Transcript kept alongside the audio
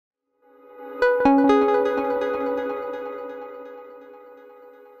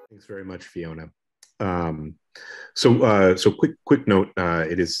Thanks very much, Fiona. So quick note,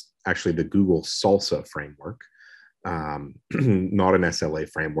 it is actually the Google SLSA framework, not an SLA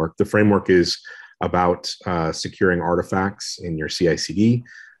framework. The framework is about securing artifacts in your CI/CD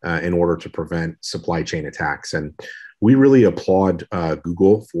in order to prevent supply chain attacks. And we really applaud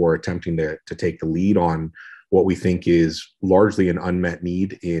Google for attempting to take the lead on what we think is largely an unmet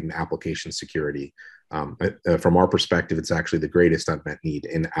need in application security. From our perspective, it's actually the greatest unmet need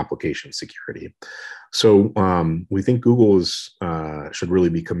in application security. So we think Google should really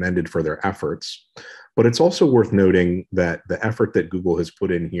be commended for their efforts. But it's also worth noting that the effort that Google has put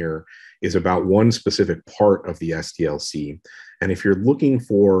in here is about one specific part of the SDLC. And if you're looking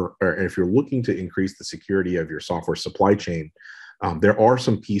to increase the security of your software supply chain, there are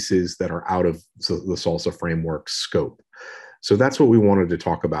some pieces that are out of the SLSA framework scope. So that's what we wanted to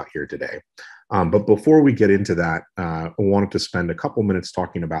talk about here today. But before we get into that, I wanted to spend a couple minutes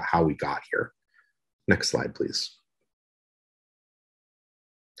talking about how we got here. Next slide, please.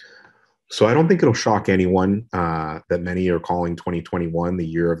 So I don't think it'll shock anyone that many are calling 2021 the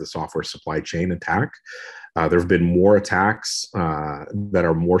year of the software supply chain attack. There have been more attacks that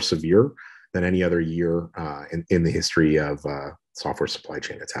are more severe than any other year in the history of software supply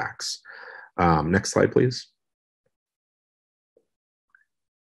chain attacks. Next slide, please.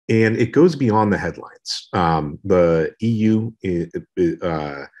 And it goes beyond the headlines. The EU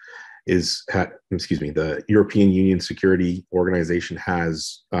the European Union Security Organization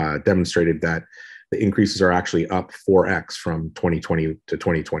has demonstrated that the increases are actually up 4x from 2020 to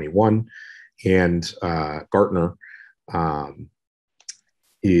 2021. And Gartner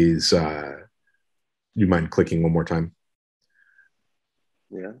you mind clicking one more time?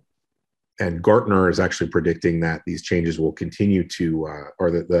 Yeah. And Gartner is actually predicting that these changes will continue to,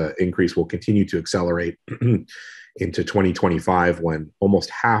 or that the increase will continue to accelerate into 2025, when almost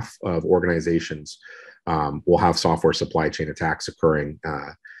half of organizations will have software supply chain attacks occurring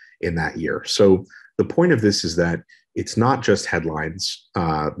in that year. So the point of this is that it's not just headlines.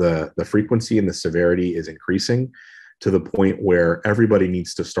 The frequency and the severity is increasing to the point where everybody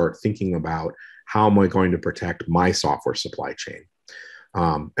needs to start thinking about, how am I going to protect my software supply chain?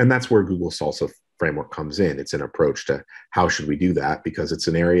 And that's where Google SLSA framework comes in. It's an approach to how should we do that, because it's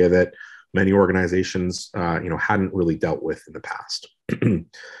an area that many organizations hadn't really dealt with in the past.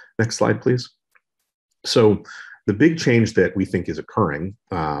 Next slide, please. So the big change that we think is occurring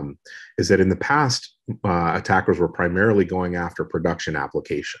is that in the past, attackers were primarily going after production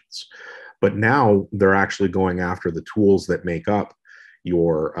applications, but now they're actually going after the tools that make up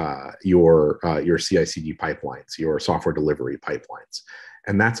your CI/CD pipelines, your software delivery pipelines,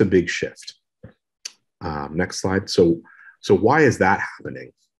 and that's a big shift. Next slide. So why is that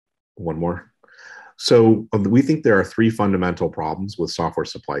happening? One more. So we think there are three fundamental problems with software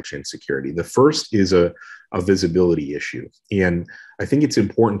supply chain security. The first is a visibility issue, and I think it's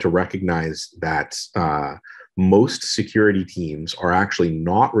important to recognize that most security teams are actually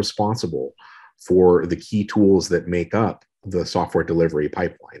not responsible for the key tools that make up the software delivery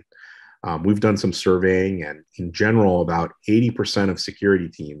pipeline. We've done some surveying, and in general, about 80% of security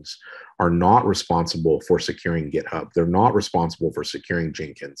teams are not responsible for securing GitHub. They're not responsible for securing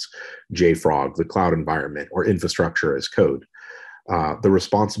Jenkins, JFrog, the cloud environment, or infrastructure as code. The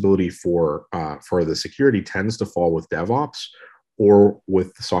responsibility for the security tends to fall with DevOps or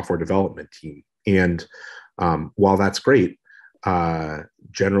with the software development team. And while that's great,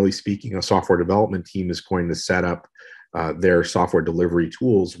 generally speaking, a software development team is going to set up their software delivery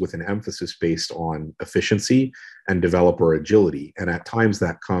tools with an emphasis based on efficiency and developer agility. And at times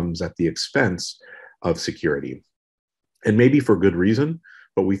that comes at the expense of security. And maybe for good reason,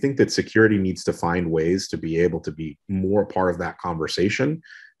 but we think that security needs to find ways to be able to be more part of that conversation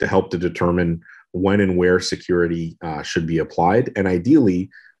to help to determine when and where security should be applied, and ideally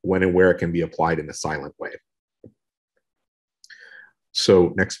when and where it can be applied in a silent way.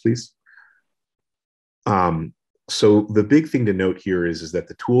 So next, please. So the big thing to note here is that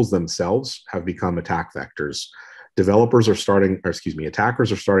the tools themselves have become attack vectors. Attackers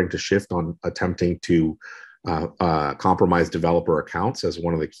are starting to shift on attempting to compromise developer accounts as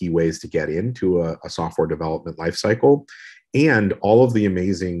one of the key ways to get into a software development lifecycle. And all of the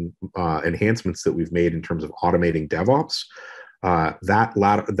amazing enhancements that we've made in terms of automating DevOps,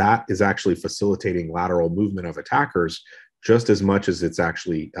 that is actually facilitating lateral movement of attackers just as much as it's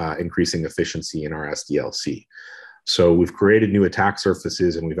actually increasing efficiency in our SDLC. So we've created new attack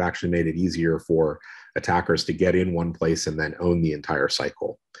surfaces, and we've actually made it easier for attackers to get in one place and then own the entire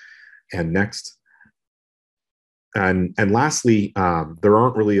cycle. And next. And lastly, there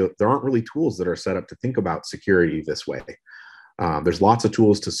aren't really tools that are set up to think about security this way. There's lots of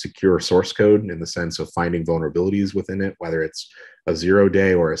tools to secure source code in the sense of finding vulnerabilities within it, whether it's a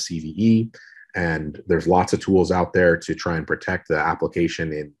 0-day or a CVE. And there's lots of tools out there to try and protect the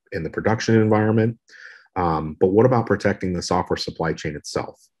application in the production environment. But what about protecting the software supply chain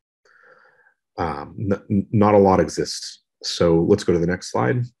itself? Not a lot exists. So let's go to the next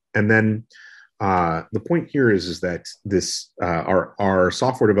slide. And then the point here is that our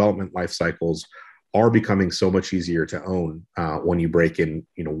software development life cycles are becoming so much easier to own when you break in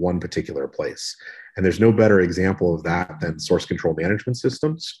one particular place. And there's no better example of that than source control management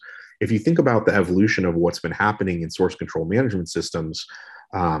systems. If you think about the evolution of what's been happening in source control management systems,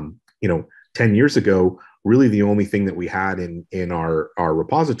 10 years ago, really the only thing that we had in our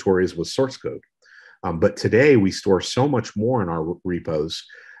repositories was source code. But today we store so much more in our repos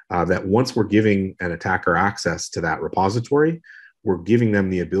that once we're giving an attacker access to that repository, we're giving them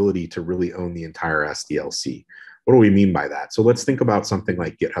the ability to really own the entire SDLC. What do we mean by that? So let's think about something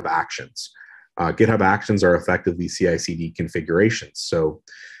like GitHub Actions. GitHub Actions are effectively CI/CD configurations. So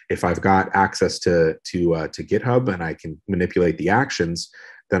if I've got access to GitHub and I can manipulate the actions,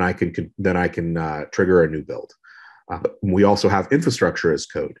 then I can trigger a new build. We also have infrastructure as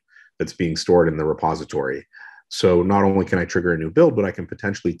code that's being stored in the repository. So not only can I trigger a new build, but I can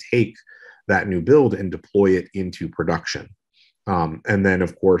potentially take that new build and deploy it into production. And then,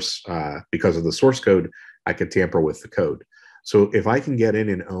 of course, because of the source code, I could tamper with the code. So if I can get in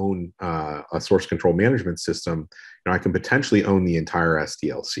and own a source control management system, I can potentially own the entire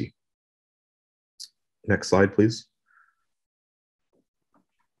SDLC. Next slide, please.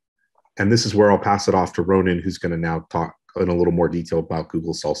 And this is where I'll pass it off to Ronen, who's going to now talk in a little more detail about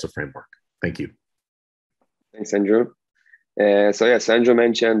Google's SLSA framework. Thank you. Thanks, Andrew. So yes, Andrew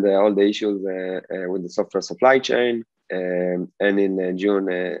mentioned all the issues with the software supply chain. And in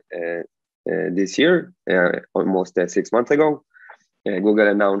June this year, almost 6 months ago, Google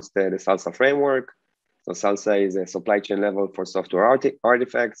announced the SLSA framework. So SLSA is a supply chain level for software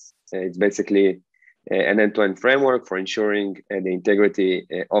artifacts. It's basically an end-to-end framework for ensuring the integrity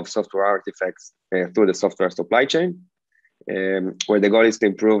of software artifacts through the software supply chain, where the goal is to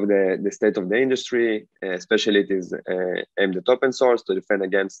improve the state of the industry, especially it is aimed at open source to defend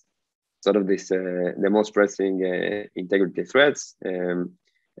against sort of this the most pressing integrity threats,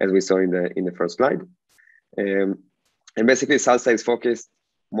 as we saw in the first slide. And basically, SLSA is focused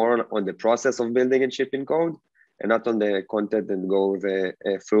more on the process of building and shipping code, and not on the content that goes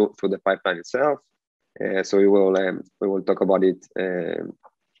through the pipeline itself. So we will talk about it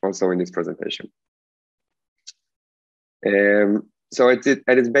also in this presentation. So at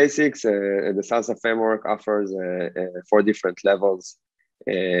its basics, the SLSA framework offers 4 different levels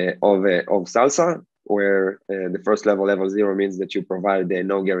of SLSA, where the first level, level 0, means that you provide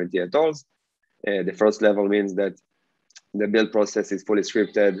no guarantee at all. The first level means that the build process is fully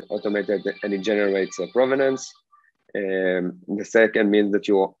scripted, automated, and it generates provenance. The second means that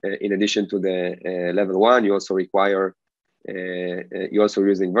you, in addition to the level 1, you also require, you're also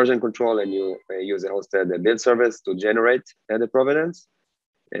using version control, and you use a hosted build service to generate the provenance.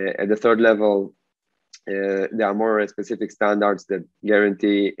 At the third level, there are more specific standards that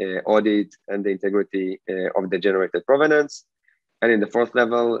guarantee audit and the integrity of the generated provenance. And in the fourth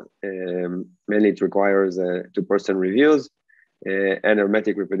level, mainly it requires 2-person reviews and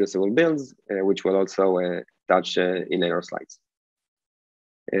hermetic reproducible builds, which we'll also touch in later slides.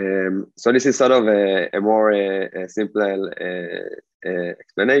 So this is sort of a more simple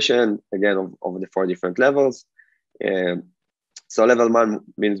explanation, again, of the 4 different levels. So level 1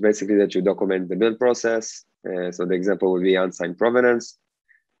 means basically that you document the build process. So the example would be unsigned provenance.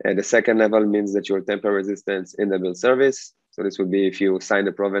 The second level means that you're tamper resistant in the build service. So this would be if you sign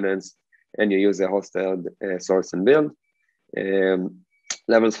the provenance and you use a hosted source and build.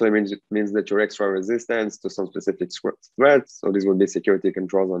 Level 3 means that you're extra resistant to some specific threats. So this would be security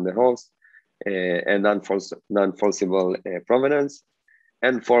controls on the host and non-falsible provenance.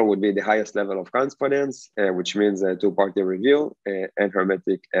 And 4 would be the highest level of confidence, which means a 2-party review and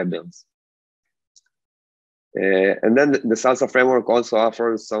hermetic builds. And then the SLSA framework also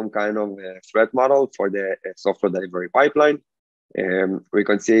offers some kind of threat model for the software delivery pipeline. We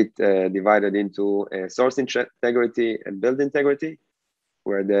can see it divided into source integrity and build integrity,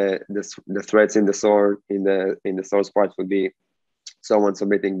 where the threats in the source part would be someone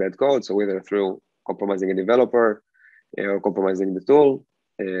submitting bad code, so either through compromising a developer or compromising the tool.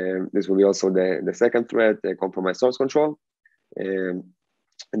 This will be also the second threat, compromised source control.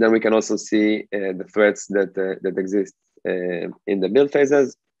 And then we can also see the threats that exist in the build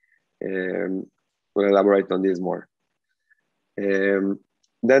phases. We'll elaborate on these more. Then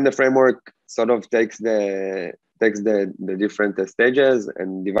the framework sort of takes the takes the different stages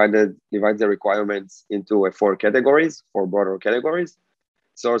and divides the requirements into 4 categories, 4 broader categories.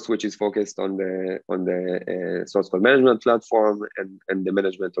 Source, which is focused on the source code management platform and the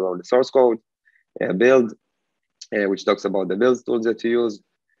management around the source code. Build, which talks about the build tools that you use.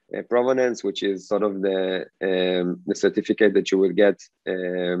 Provenance, which is sort of the certificate that you will get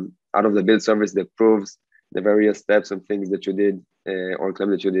out of the build service that proves the various steps and things that you did or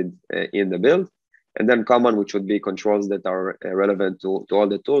claim that you did in the build. And then common, which would be controls that are relevant to all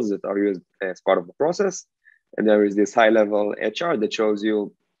the tools that are used as part of the process. And there is this high-level chart that shows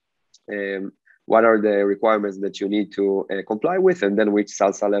you what are the requirements that you need to comply with, and then which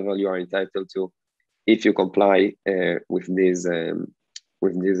SLSA level you are entitled to if you comply with these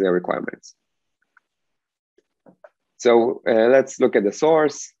requirements. So let's look at the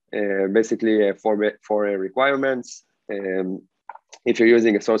source. Basically, four requirements. If you're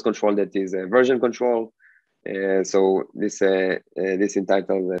using a source control that is a version control, so this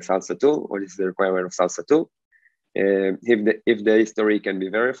entitled SLSA 2, or this is the requirement of SLSA 2. If the history can be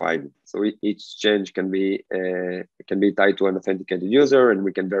verified, so each change can be tied to an authenticated user, and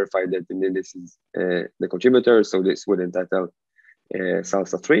we can verify that indeed this is the contributor. So this would entitle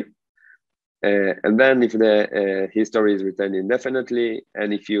SLSA 3. And then if the history is retained indefinitely,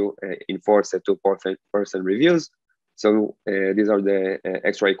 and if you enforce a 2-person reviews, so these are the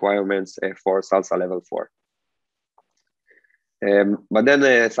extra requirements for SLSA level 4. But then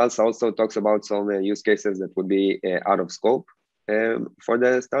SLSA also talks about some use cases that would be out of scope for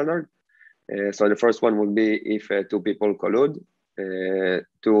the standard. So the first one would be if 2 people collude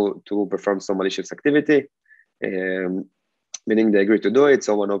to perform some malicious activity, meaning they agree to do it.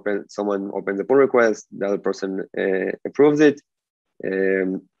 Someone opens a pull request, the other person approves it.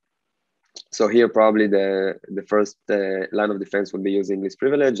 So here probably the first line of defense would be using this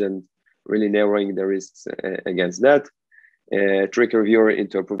privilege and really narrowing the risks against that. Trick reviewer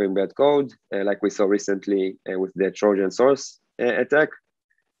into approving bad code, like we saw recently with the Trojan source attack.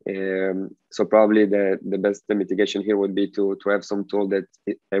 So probably the best mitigation here would be to have some tool that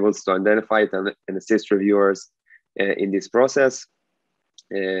able to identify it and assist reviewers in this process.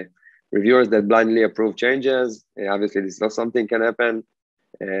 Reviewers that blindly approve changes, obviously this is not something can happen.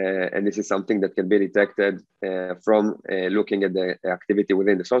 And this is something that can be detected from looking at the activity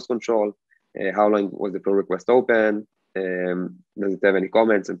within the source control. How long was the pull request open? Does it have any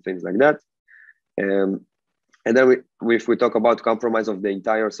comments and things like that? And then if we talk about compromise of the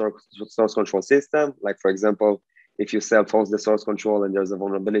entire source control system, like for example, if you self-host the source control and there's a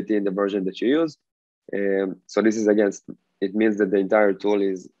vulnerability in the version that you use, so this is against, it means that the entire tool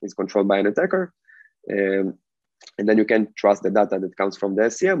is controlled by an attacker. And then you can trust the data that comes from the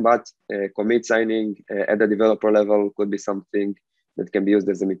SCM, but commit signing at the developer level could be something that can be used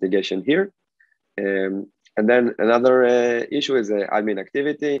as a mitigation here. And then another issue is admin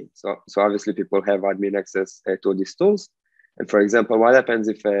activity. So obviously people have admin access to these tools. And for example, what happens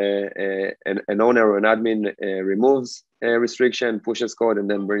if an owner or an admin removes a restriction, pushes code, and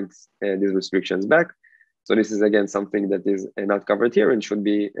then brings these restrictions back? So this is again something that is not covered here and should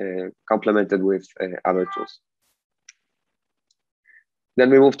be complemented with other tools. Then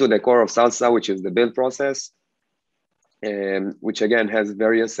we move to the core of SLSA, which is the build process, which again has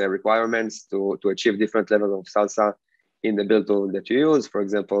various requirements to achieve different levels of SLSA in the build tool that you use. For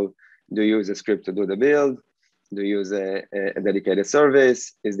example, do you use a script to do the build? Do you use a dedicated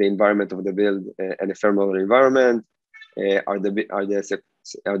service? Is the environment of the build an ephemeral environment? Are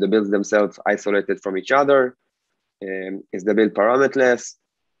the builds themselves isolated from each other? Is the build parameterless?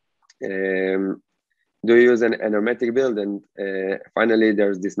 Do you use an hermetic build? And finally,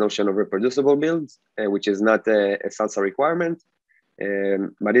 there's this notion of reproducible builds, which is not a SLSA requirement,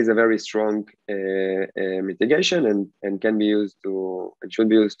 but is a very strong mitigation and can be used to, and should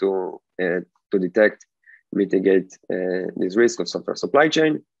be used to detect, mitigate this risk of software supply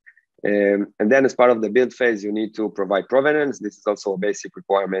chain. And then as part of the build phase, you need to provide provenance. This is also a basic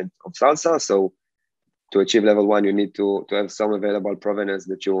requirement of SLSA. So to achieve level 1, you need to have some available provenance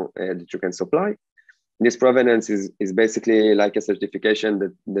that you can supply. This provenance is basically like a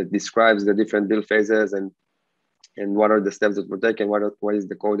certification that describes the different build phases and what are the steps that were taken, what is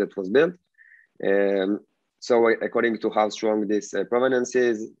the code that was built. So according to how strong this provenance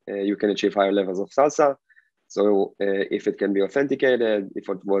is, you can achieve higher levels of SLSA. So if it can be authenticated, if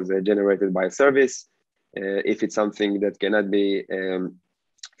it was generated by a service, if it's something that cannot be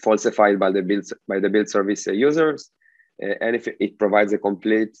falsified by the build service users, and if it provides a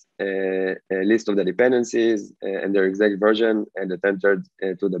complete list of the dependencies and their exact version that entered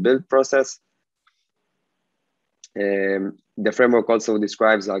to the build process. The framework also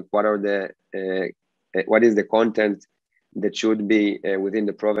describes like what are the what is the content that should be within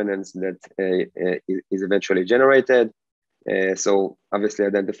the provenance that is eventually generated. So obviously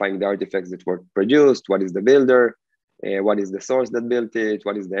identifying the artifacts that were produced, what is the builder, what is the source that built it,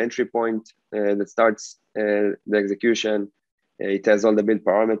 what is the entry point that starts the execution. It has all the build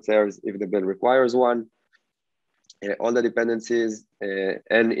parameters if the build requires one, all the dependencies,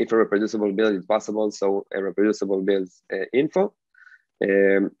 and if a reproducible build is possible, so a reproducible build info,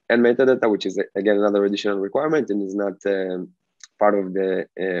 and metadata, which is again another additional requirement and is not part of the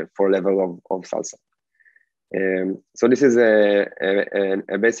 4 level of SLSA. So this is a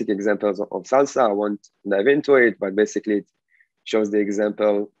basic example of SLSA. I won't dive into it, but basically it shows the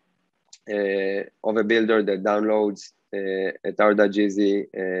example of a builder that downloads a tar.gz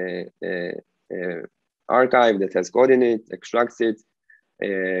archive that has code in it, extracts it,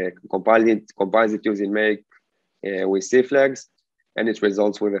 compiles it using make with C flags, and it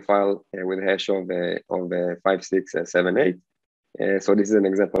results with a file with a hash of 5678. So this is an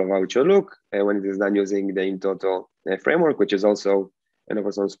example of how it should look when it is done using the in-toto framework, which is also an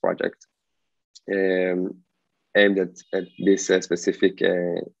open source project aimed at this specific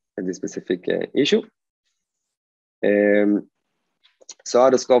issue. So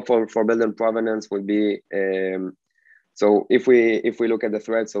how the scope for build and provenance would be, so if we look at the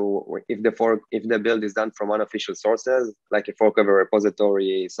thread, so if the build is done from unofficial sources, like a fork of a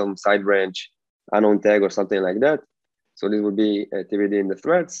repository, some side branch, unknown tag or something like that, so this would be TBD in the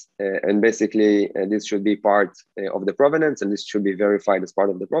threads, and basically this should be part of the provenance, and this should be verified as part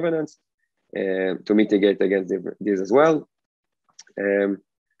of the provenance to mitigate against this as well.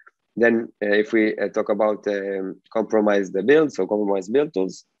 Then if we talk about compromise the build, so compromise build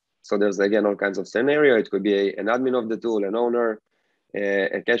tools. So there's again all kinds of scenario. It could be an admin of the tool, an owner,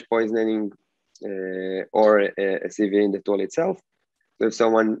 a cache poisoning, or a CV in the tool itself. So if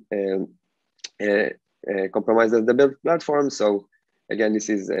someone compromises the build platform, so again this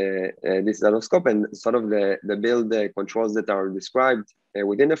is out of scope, and sort of the build controls that are described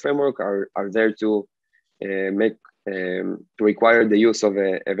within the framework are there to to require the use of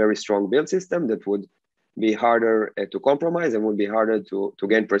a very strong build system that would be harder to compromise and would be harder to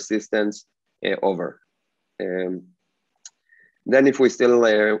gain persistence over. Then if we still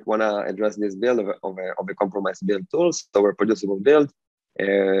want to address this build of a compromised build tools, so a reproducible build,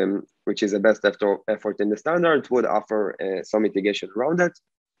 which is the best effort in the standard, would offer some mitigation around it.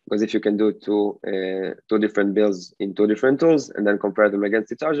 Because if you can do two different builds in 2 different tools and then compare them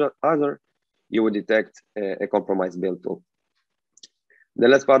against each other, you would detect a compromised build tool. The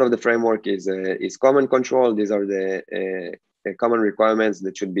last part of the framework is common control. These are the common requirements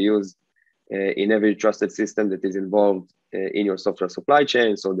that should be used in every trusted system that is involved in your software supply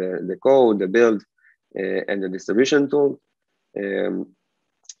chain. So the code, the build, and the distribution tool.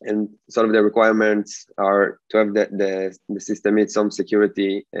 And sort of the requirements are to have the system meet some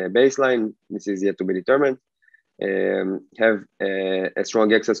security baseline. This is yet to be determined. Have a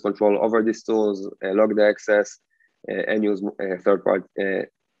strong access control over these tools, log the access, and use third-party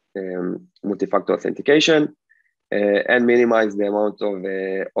multi-factor authentication, and minimize the amount of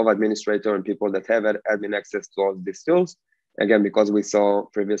administrator and people that have admin access to all these tools. Again, because we saw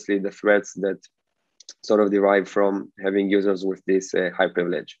previously the threats that sort of derive from having users with this high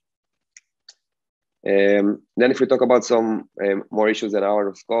privilege. Then if we talk about some more issues that are out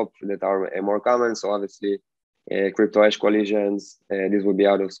of scope that are more common, so obviously crypto hash collisions, this would be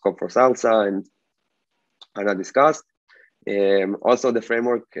out of scope for SLSA and are not discussed. Also, the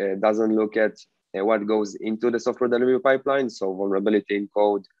framework doesn't look at what goes into the software delivery pipeline, so vulnerability in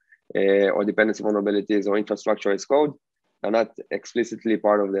code or dependency vulnerabilities or infrastructure as code are not explicitly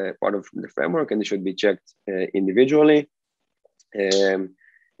part of the framework, and they should be checked individually. And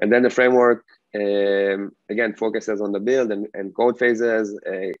then the framework again focuses on the build and code phases,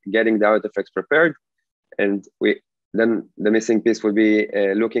 getting the artifacts prepared, and then the missing piece would be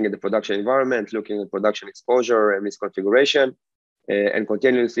looking at the production environment, looking at production exposure and misconfiguration, and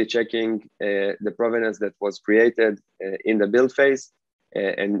continuously checking the provenance that was created in the build phase,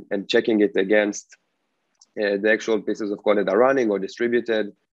 and checking it against the actual pieces of code that are running or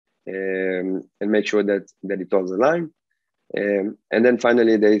distributed, and make sure that it all aligns. And then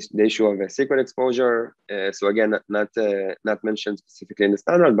finally, the issue of a secret exposure. So again, not mentioned specifically in the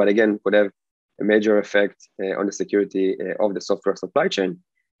standard, but again, could have a major effect on the security of the software supply chain,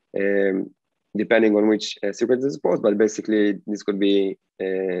 depending on which secret is exposed. But basically, this could be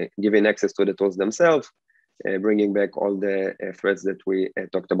giving access to the tools themselves, bringing back all the threats that we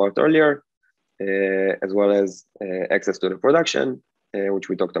talked about earlier, as well as access to the production, which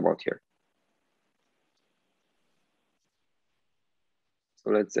we talked about here. So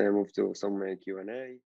let's move to some Q&A.